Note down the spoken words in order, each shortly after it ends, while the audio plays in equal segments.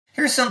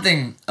Here's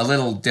something a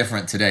little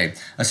different today,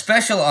 a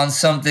special on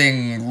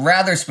something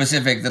rather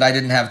specific that I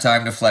didn't have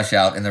time to flesh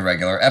out in the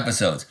regular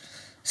episodes.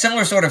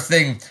 Similar sort of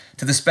thing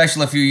to the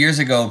special a few years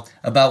ago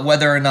about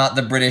whether or not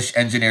the British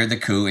engineered the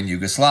coup in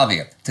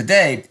Yugoslavia.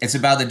 Today, it's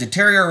about the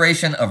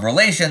deterioration of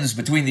relations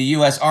between the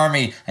US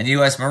Army and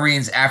US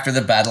Marines after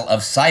the Battle of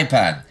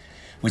Saipan,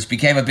 which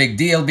became a big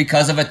deal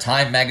because of a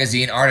Time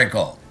magazine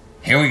article.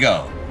 Here we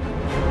go.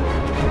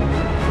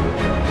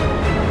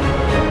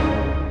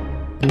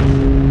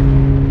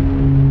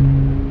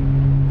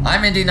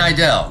 I'm Indy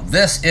Neidell.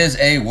 This is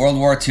a World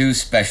War II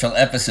special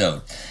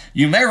episode.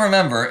 You may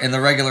remember in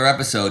the regular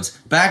episodes,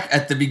 back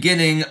at the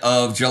beginning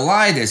of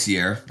July this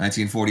year,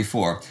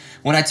 1944,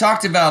 when I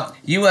talked about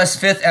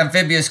U.S. 5th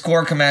Amphibious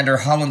Corps Commander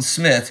Holland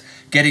Smith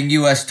getting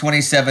U.S.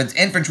 27th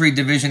Infantry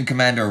Division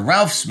Commander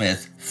Ralph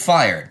Smith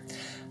fired.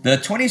 The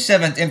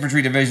 27th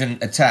Infantry Division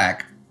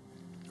attack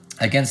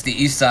against the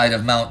east side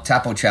of Mount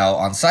Tapochau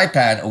on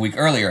Saipan a week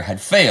earlier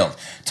had failed,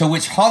 to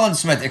which Holland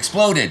Smith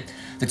exploded.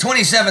 The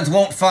 27th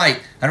won't fight,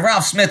 and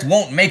Ralph Smith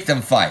won't make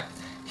them fight.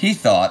 He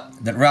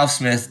thought that Ralph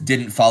Smith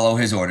didn't follow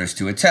his orders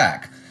to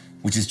attack,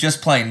 which is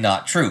just plain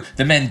not true.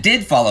 The men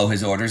did follow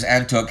his orders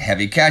and took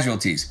heavy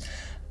casualties.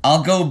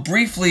 I'll go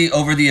briefly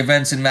over the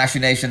events and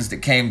machinations that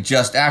came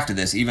just after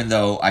this, even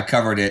though I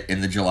covered it in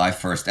the July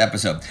 1st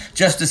episode,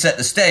 just to set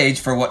the stage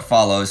for what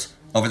follows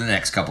over the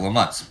next couple of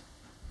months.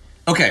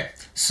 Okay,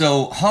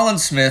 so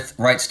Holland Smith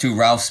writes to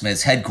Ralph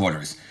Smith's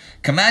headquarters.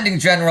 Commanding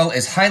General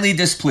is highly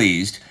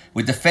displeased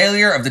with the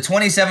failure of the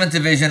 27th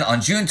Division on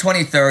June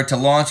 23rd to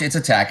launch its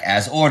attack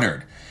as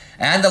ordered,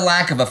 and the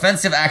lack of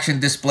offensive action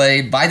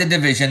displayed by the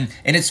division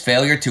in its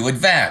failure to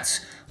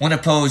advance, when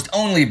opposed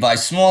only by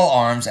small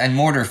arms and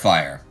mortar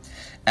fire.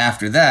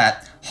 After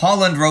that,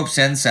 Holland ropes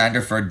in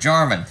Sanderford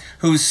Jarman,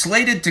 who's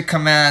slated to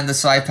command the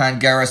Saipan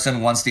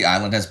garrison once the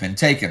island has been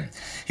taken.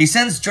 He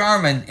sends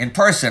Jarman in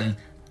person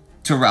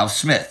to Ralph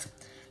Smith.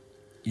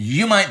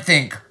 You might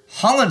think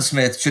Holland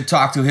Smith should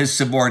talk to his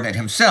subordinate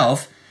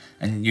himself,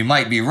 and you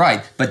might be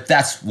right, but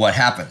that's what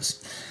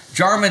happens.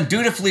 Jarman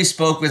dutifully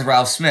spoke with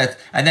Ralph Smith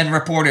and then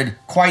reported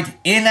quite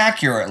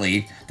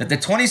inaccurately that the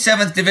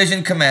 27th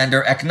Division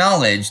commander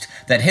acknowledged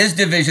that his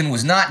division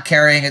was not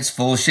carrying its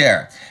full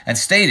share, and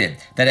stated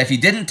that if he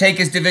didn't take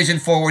his division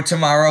forward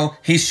tomorrow,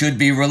 he should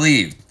be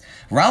relieved.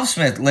 Ralph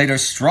Smith later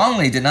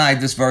strongly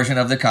denied this version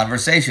of the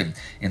conversation.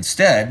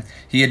 Instead,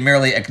 he had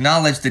merely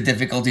acknowledged the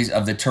difficulties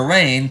of the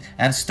terrain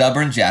and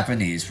stubborn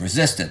Japanese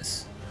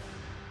resistance.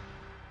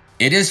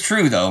 It is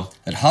true, though,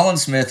 that Holland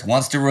Smith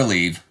wants to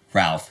relieve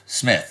Ralph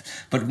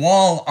Smith. But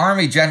while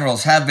Army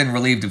generals have been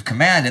relieved of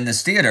command in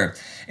this theater,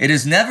 it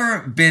has never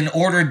been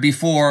ordered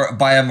before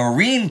by a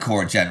Marine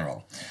Corps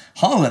general.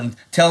 Holland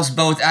tells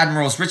both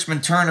Admirals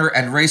Richmond Turner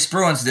and Ray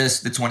Spruance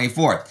this the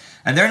 24th,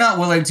 and they're not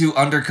willing to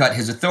undercut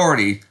his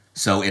authority,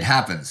 so it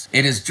happens.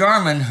 It is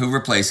Jarman who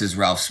replaces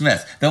Ralph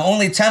Smith, though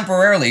only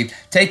temporarily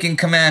taking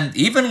command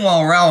even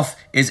while Ralph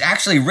is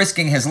actually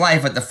risking his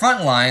life at the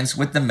front lines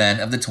with the men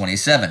of the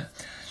 27th.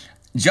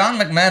 John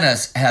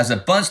McManus has a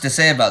bunch to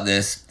say about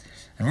this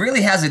and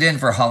really has it in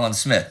for Holland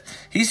Smith.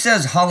 He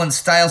says Holland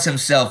styles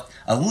himself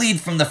a lead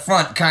from the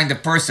front kind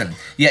of person,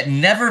 yet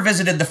never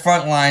visited the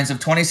front lines of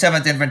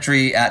 27th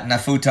Infantry at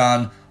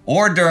Nafutan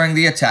or during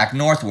the attack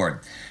northward.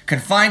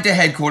 Confined to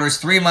headquarters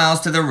 3 miles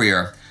to the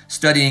rear,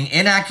 studying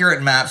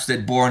inaccurate maps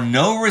that bore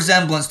no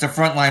resemblance to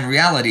frontline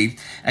reality,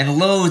 and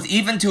loath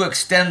even to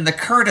extend the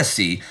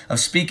courtesy of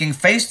speaking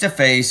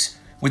face-to-face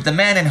with the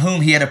man in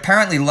whom he had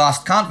apparently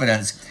lost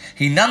confidence,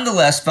 he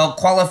nonetheless felt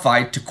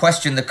qualified to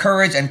question the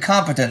courage and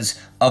competence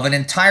of an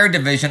entire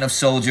division of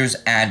soldiers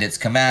and its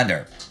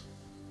commander.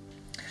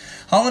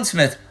 Holland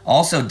Smith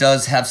also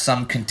does have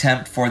some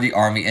contempt for the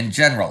Army in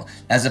general,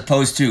 as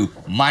opposed to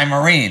 "my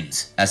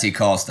Marines," as he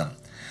calls them.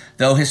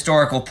 Though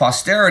historical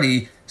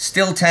posterity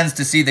still tends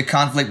to see the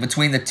conflict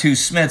between the two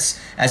Smiths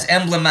as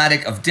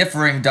emblematic of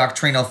differing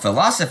doctrinal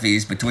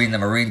philosophies between the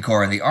Marine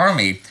Corps and the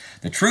Army,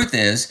 the truth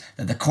is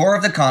that the core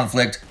of the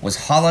conflict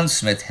was Holland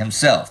Smith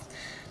himself.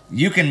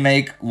 You can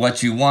make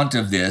what you want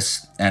of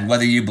this, and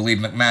whether you believe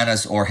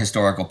McManus or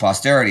historical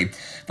posterity,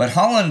 but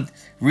Holland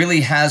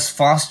really has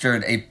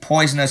fostered a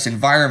poisonous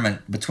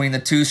environment between the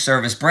two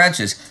service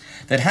branches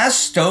that has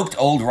stoked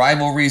old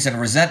rivalries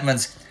and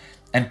resentments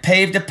and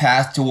paved a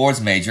path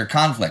towards major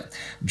conflict.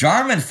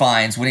 Jarman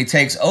finds when he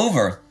takes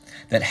over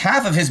that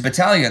half of his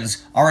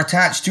battalions are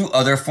attached to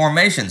other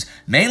formations,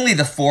 mainly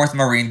the 4th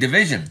Marine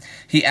Division.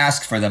 He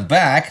asks for them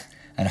back,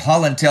 and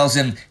Holland tells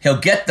him he'll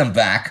get them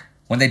back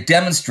when they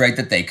demonstrate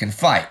that they can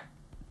fight.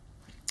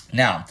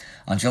 Now,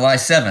 on July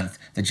 7th,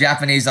 the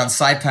Japanese on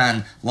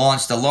Saipan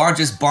launched the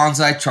largest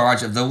banzai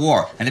charge of the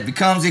war, and it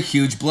becomes a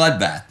huge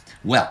bloodbath.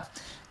 Well,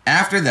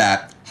 after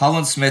that,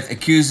 Holland Smith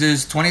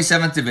accuses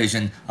 27th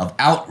Division of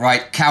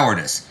outright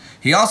cowardice.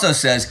 He also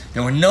says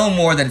there were no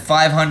more than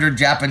 500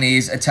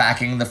 Japanese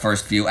attacking the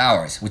first few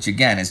hours, which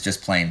again is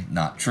just plain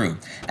not true,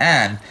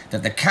 and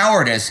that the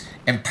cowardice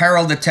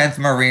imperiled the 10th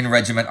Marine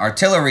Regiment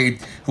artillery,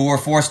 who were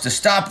forced to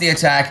stop the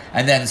attack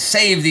and then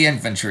save the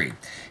infantry.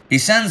 He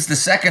sends the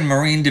 2nd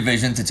Marine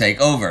Division to take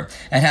over,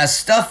 and has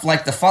stuff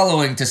like the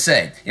following to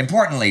say,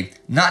 importantly,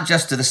 not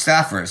just to the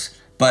staffers,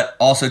 but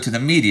also to the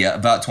media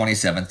about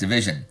 27th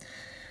Division.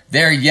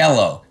 They're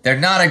yellow. They're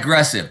not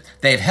aggressive.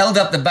 They've held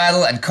up the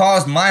battle and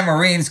caused my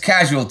Marines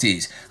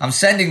casualties. I'm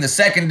sending the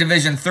 2nd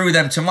Division through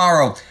them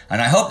tomorrow, and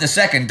I hope the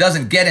 2nd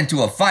doesn't get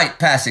into a fight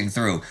passing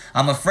through.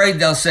 I'm afraid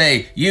they'll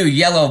say, "You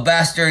yellow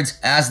bastards,"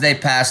 as they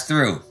pass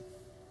through.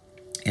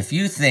 If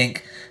you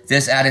think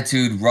this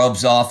attitude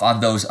rubs off on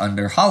those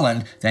under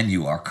Holland, then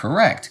you are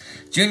correct.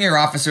 Junior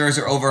officers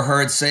are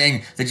overheard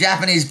saying the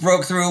Japanese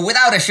broke through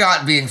without a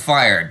shot being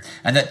fired,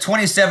 and that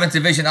 27th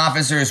Division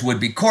officers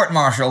would be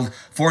court-martialed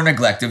for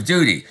neglect of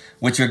duty,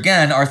 which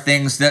again are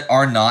things that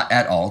are not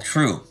at all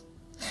true.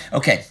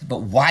 Okay,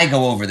 but why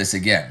go over this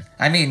again?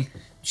 I mean,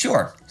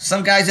 sure,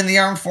 some guys in the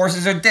armed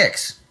forces are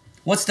dicks.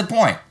 What's the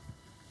point?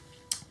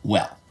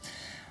 Well,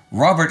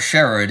 Robert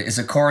Sherrod is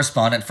a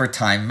correspondent for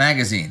Time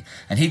magazine,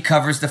 and he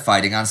covers the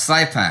fighting on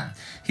Saipan.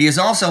 He is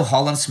also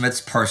Holland Smith's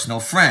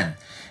personal friend,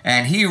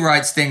 and he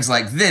writes things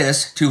like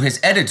this to his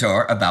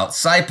editor about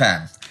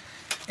Saipan.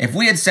 If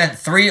we had sent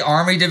 3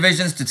 army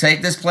divisions to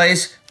take this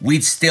place,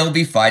 we'd still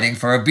be fighting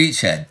for a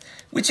beachhead,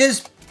 which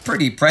is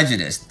pretty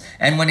prejudiced.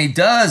 And when he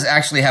does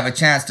actually have a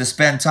chance to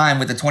spend time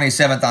with the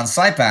 27th on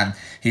Saipan,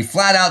 he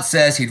flat out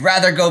says he'd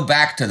rather go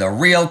back to the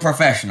real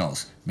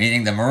professionals,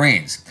 meaning the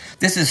Marines.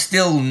 This is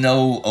still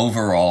no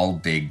overall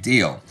big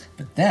deal.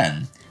 But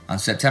then, on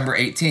September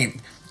 18th,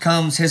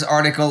 comes his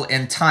article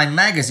in Time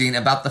magazine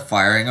about the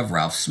firing of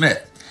Ralph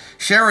Smith.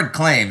 Sherrod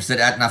claims that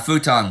at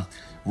Nafutan,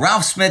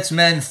 Ralph Smith's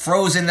men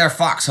froze in their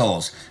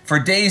foxholes. For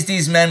days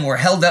these men were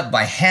held up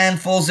by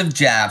handfuls of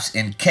Japs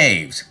in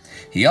caves.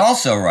 He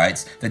also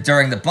writes that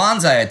during the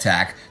Banzai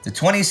attack, the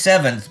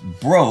 27th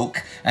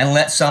broke and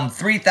let some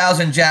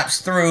 3,000 Japs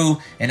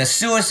through in a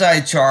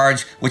suicide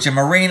charge which a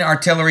Marine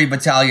artillery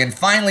battalion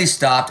finally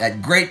stopped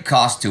at great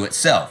cost to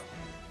itself.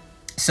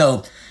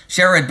 So,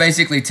 Sherrod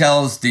basically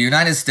tells the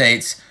United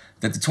States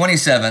that the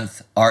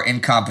 27th are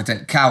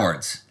incompetent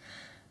cowards.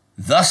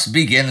 Thus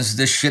begins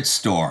the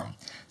shitstorm.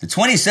 The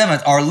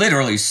 27th are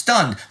literally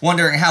stunned,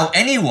 wondering how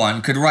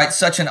anyone could write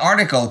such an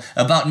article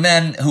about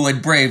men who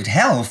had braved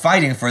hell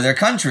fighting for their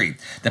country.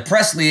 The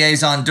press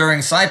liaison during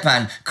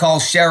Saipan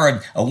calls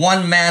Sherrod a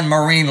one-man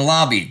Marine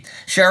lobby.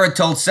 Sherrod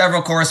told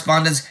several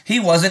correspondents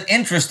he wasn't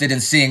interested in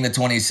seeing the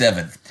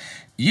 27th.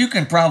 You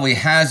can probably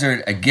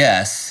hazard a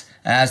guess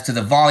as to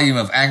the volume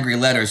of angry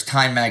letters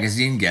Time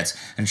magazine gets,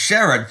 and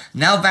Sherrod,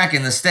 now back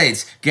in the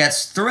States,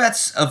 gets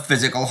threats of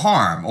physical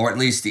harm, or at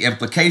least the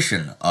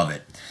implication of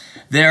it.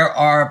 There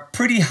are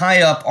pretty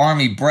high-up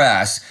Army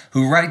brass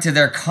who write to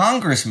their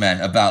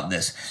congressmen about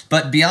this,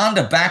 but beyond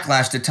a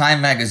backlash to Time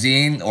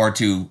magazine or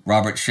to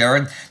Robert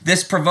Sherrod,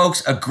 this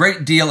provokes a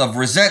great deal of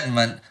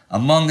resentment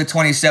among the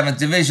 27th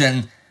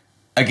Division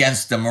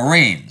against the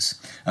Marines.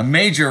 A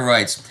major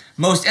writes,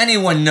 "Most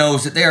anyone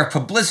knows that they are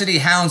publicity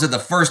hounds of the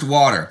first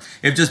water.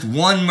 If just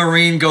one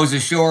Marine goes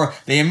ashore,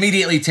 they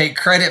immediately take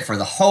credit for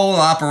the whole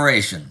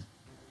operation."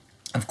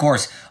 Of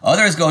course,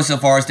 others go so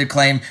far as to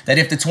claim that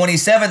if the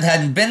 27th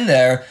hadn't been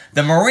there,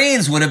 the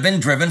Marines would have been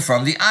driven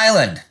from the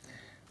island.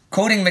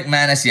 Quoting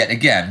McManus yet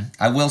again,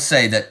 I will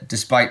say that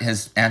despite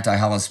his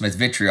anti-Holland Smith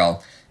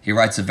vitriol, he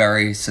writes a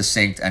very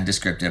succinct and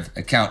descriptive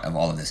account of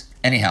all of this.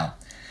 Anyhow,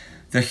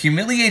 the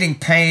humiliating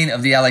pain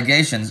of the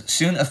allegations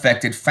soon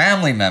affected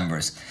family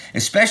members,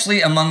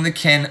 especially among the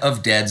kin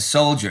of dead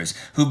soldiers,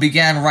 who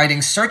began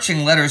writing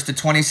searching letters to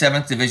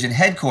 27th Division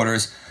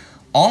headquarters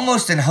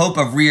almost in hope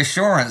of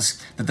reassurance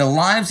that the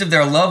lives of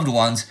their loved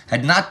ones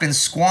had not been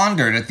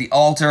squandered at the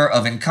altar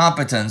of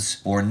incompetence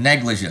or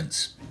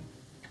negligence.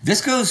 This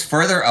goes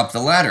further up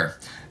the ladder.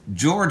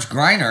 George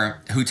Greiner,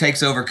 who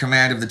takes over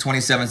command of the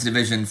 27th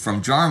Division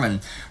from Jarman,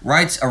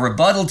 writes a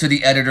rebuttal to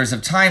the editors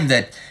of Time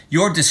that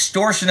your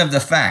distortion of the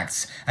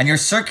facts and your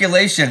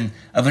circulation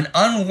of an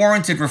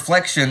unwarranted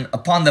reflection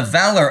upon the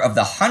valor of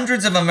the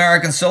hundreds of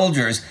American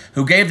soldiers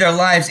who gave their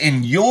lives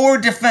in your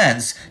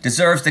defense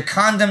deserves the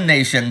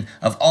condemnation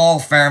of all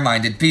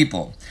fair-minded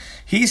people.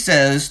 He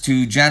says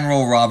to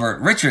General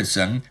Robert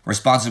Richardson,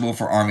 responsible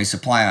for Army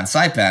supply on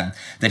Saipan,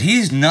 that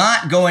he's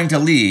not going to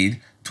lead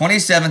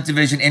 27th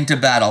Division into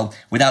battle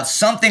without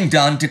something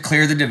done to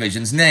clear the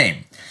division's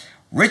name.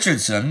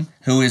 Richardson,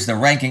 who is the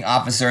ranking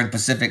officer in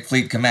Pacific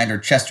Fleet Commander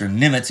Chester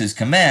Nimitz's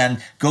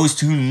command, goes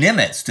to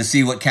Nimitz to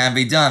see what can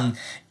be done,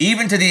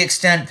 even to the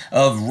extent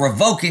of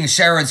revoking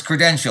Sherrod's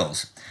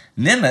credentials.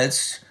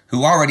 Nimitz,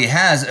 who already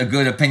has a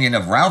good opinion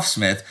of Ralph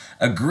Smith,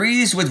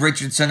 agrees with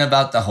Richardson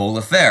about the whole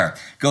affair,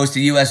 goes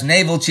to U.S.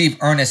 Naval Chief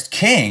Ernest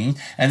King,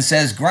 and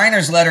says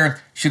Greiner's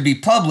letter should be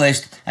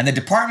published and the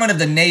Department of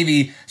the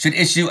Navy should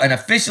issue an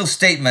official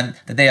statement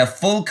that they have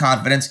full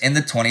confidence in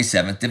the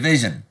 27th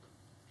Division.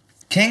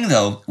 King,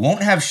 though,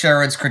 won't have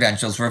Sherrod's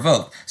credentials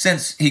revoked,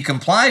 since he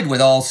complied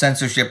with all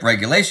censorship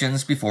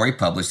regulations before he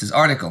published his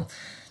article.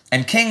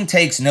 And King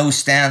takes no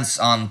stance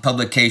on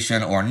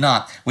publication or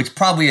not, which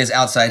probably is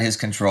outside his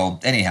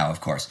control anyhow,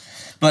 of course.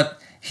 But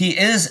he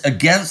is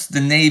against the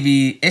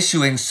Navy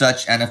issuing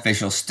such an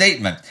official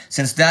statement,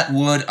 since that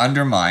would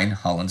undermine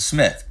Holland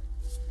Smith.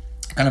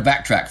 Kind of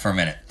backtrack for a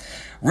minute.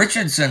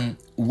 Richardson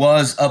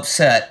was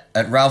upset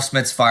at Ralph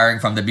Smith's firing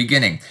from the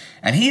beginning,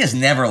 and he has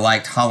never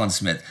liked Holland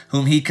Smith,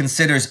 whom he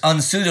considers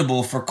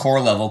unsuitable for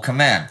corps-level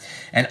command.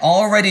 And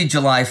already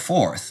July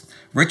 4th,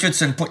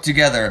 Richardson put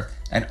together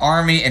an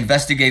Army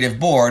investigative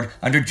board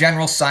under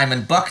General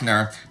Simon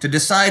Buckner to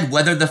decide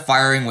whether the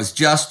firing was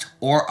just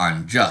or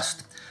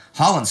unjust.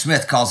 Holland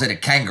Smith calls it a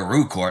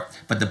kangaroo court,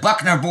 but the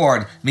Buckner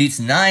board meets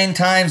 9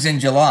 times in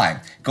July,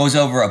 goes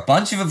over a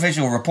bunch of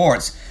official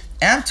reports,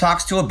 and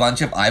talks to a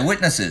bunch of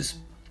eyewitnesses.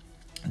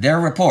 Their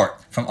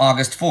report from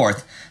August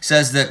 4th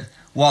says that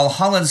while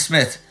Holland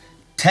Smith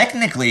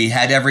technically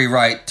had every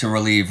right to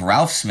relieve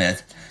Ralph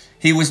Smith,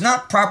 he was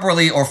not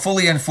properly or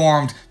fully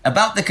informed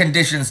about the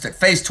conditions that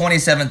faced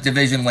 27th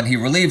Division when he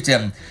relieved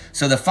him,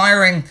 so the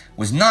firing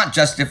was not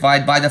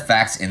justified by the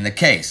facts in the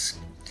case.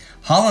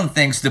 Holland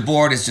thinks the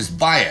board is just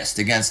biased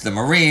against the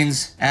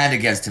Marines and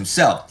against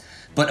himself,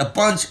 but a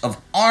bunch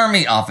of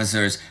Army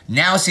officers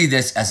now see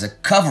this as a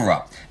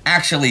cover-up,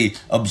 actually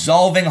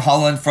absolving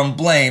Holland from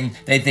blame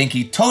they think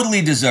he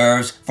totally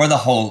deserves for the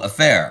whole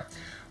affair.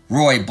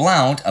 Roy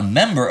Blount, a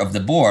member of the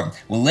board,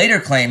 will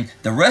later claim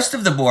the rest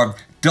of the board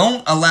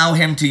don't allow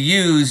him to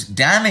use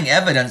damning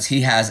evidence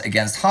he has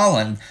against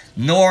Holland,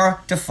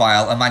 nor to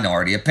file a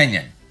minority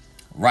opinion.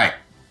 Right.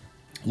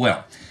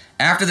 Well,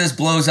 after this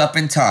blows up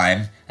in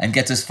time and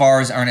gets as far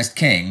as Ernest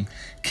King,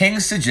 King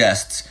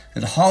suggests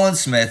that Holland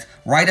Smith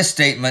write a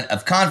statement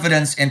of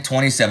confidence in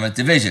 27th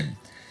Division,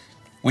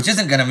 which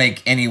isn't going to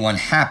make anyone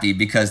happy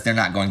because they're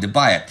not going to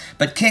buy it.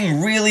 But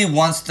King really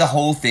wants the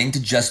whole thing to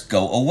just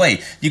go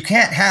away. You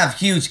can't have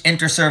huge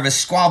inter-service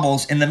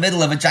squabbles in the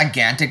middle of a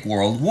gigantic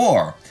world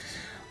war.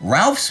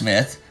 Ralph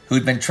Smith,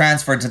 who'd been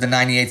transferred to the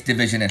 98th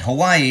Division in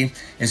Hawaii,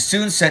 is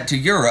soon sent to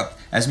Europe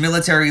as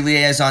military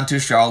liaison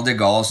to Charles de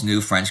Gaulle's new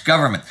French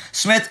government.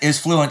 Smith is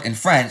fluent in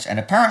French and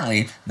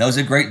apparently knows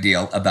a great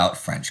deal about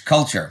French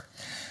culture.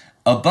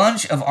 A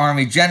bunch of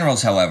Army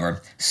generals,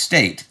 however,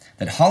 state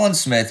that Holland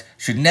Smith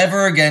should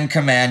never again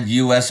command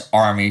U.S.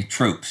 Army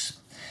troops.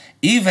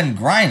 Even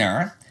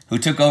Greiner, who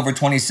took over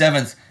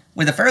 27th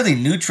with a fairly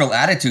neutral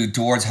attitude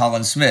towards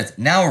Holland Smith,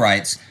 now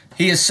writes,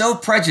 "He is so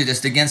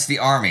prejudiced against the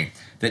Army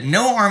that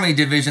no Army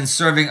division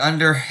serving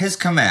under his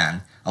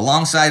command,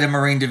 alongside of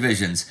Marine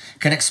divisions,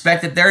 can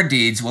expect that their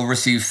deeds will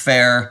receive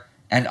fair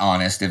and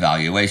honest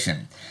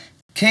evaluation."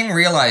 King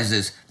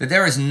realizes that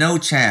there is no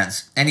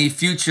chance any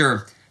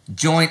future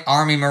joint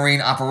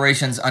Army-Marine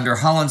operations under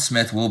Holland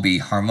Smith will be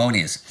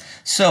harmonious.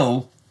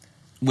 So,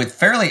 with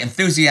fairly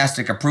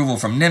enthusiastic approval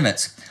from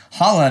Nimitz,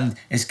 Holland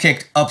is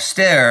kicked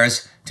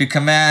upstairs to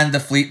command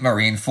the Fleet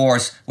Marine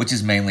Force, which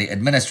is mainly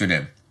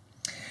administrative.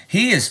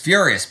 He is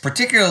furious,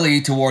 particularly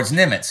towards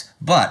Nimitz,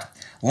 but,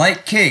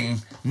 like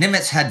King,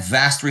 Nimitz had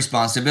vast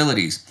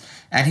responsibilities,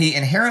 and he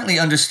inherently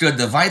understood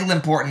the vital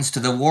importance to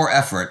the war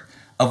effort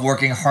of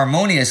working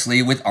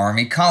harmoniously with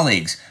Army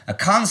colleagues, a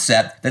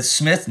concept that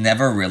Smith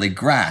never really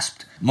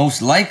grasped. Most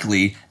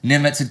likely,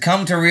 Nimitz had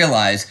come to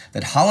realize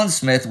that Holland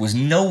Smith was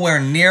nowhere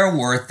near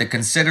worth the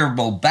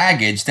considerable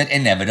baggage that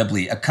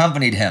inevitably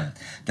accompanied him.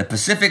 The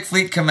Pacific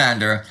Fleet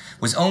commander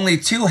was only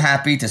too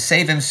happy to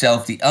save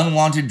himself the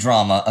unwanted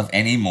drama of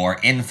any more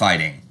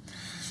infighting.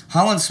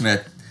 Holland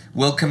Smith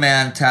will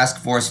command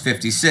Task Force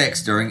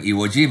 56 during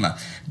Iwo Jima,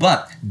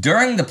 but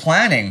during the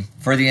planning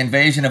for the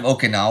invasion of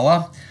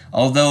Okinawa,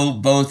 although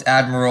both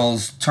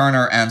Admirals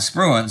Turner and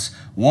Spruance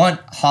want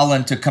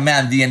Holland to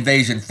command the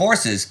invasion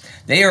forces,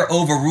 they are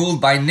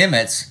overruled by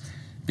Nimitz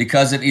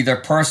because of either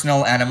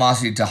personal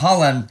animosity to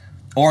Holland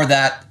or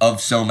that of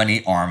so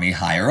many Army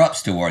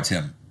higher-ups towards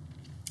him.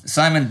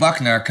 Simon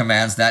Buckner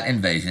commands that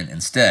invasion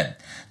instead.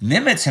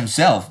 Nimitz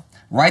himself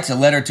writes a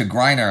letter to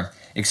Greiner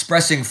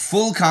expressing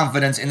full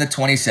confidence in the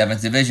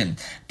 27th Division,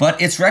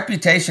 but its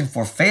reputation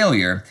for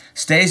failure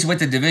stays with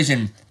the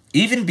division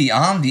even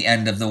beyond the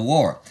end of the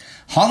war.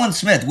 Holland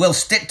Smith will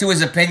stick to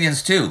his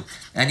opinions too,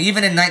 and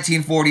even in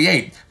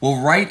 1948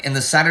 will write in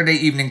the Saturday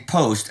Evening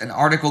Post an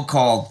article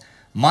called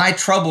 "My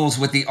Troubles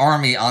with the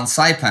Army on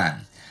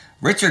Saipan."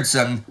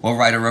 Richardson will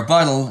write a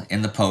rebuttal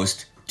in the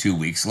Post 2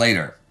 weeks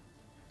later.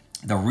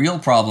 The real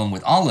problem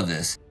with all of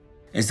this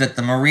is that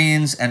the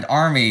Marines and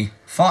Army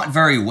fought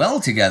very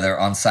well together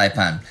on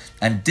Saipan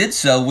and did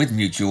so with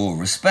mutual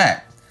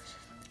respect.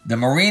 The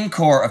Marine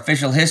Corps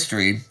official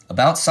history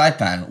about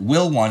Saipan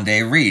will one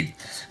day read,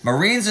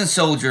 "Marines and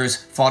soldiers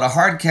fought a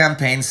hard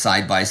campaign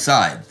side by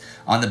side.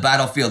 On the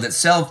battlefield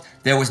itself,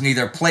 there was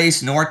neither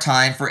place nor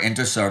time for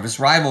inter-service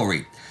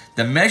rivalry.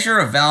 The measure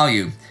of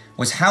value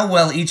was how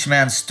well each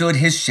man stood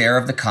his share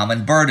of the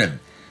common burden,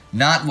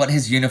 not what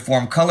his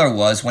uniform color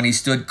was when he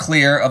stood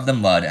clear of the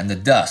mud and the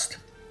dust.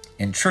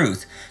 In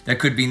truth, there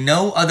could be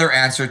no other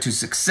answer to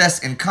success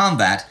in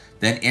combat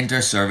than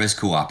inter-service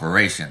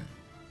cooperation."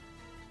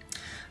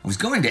 I was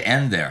going to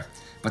end there,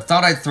 but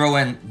thought I'd throw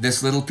in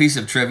this little piece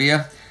of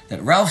trivia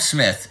that Ralph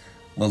Smith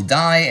will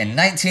die in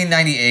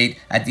 1998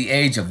 at the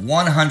age of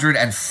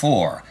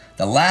 104,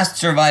 the last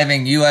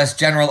surviving U.S.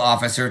 general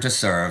officer to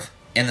serve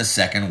in the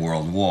Second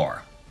World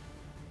War.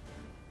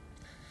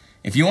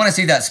 If you want to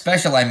see that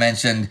special I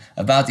mentioned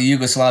about the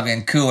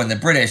Yugoslavian coup and the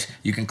British,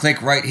 you can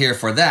click right here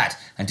for that.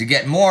 And to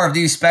get more of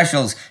these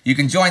specials, you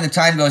can join the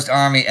Time Ghost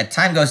Army at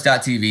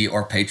timeghost.tv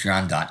or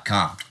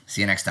patreon.com.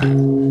 See you next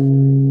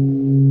time.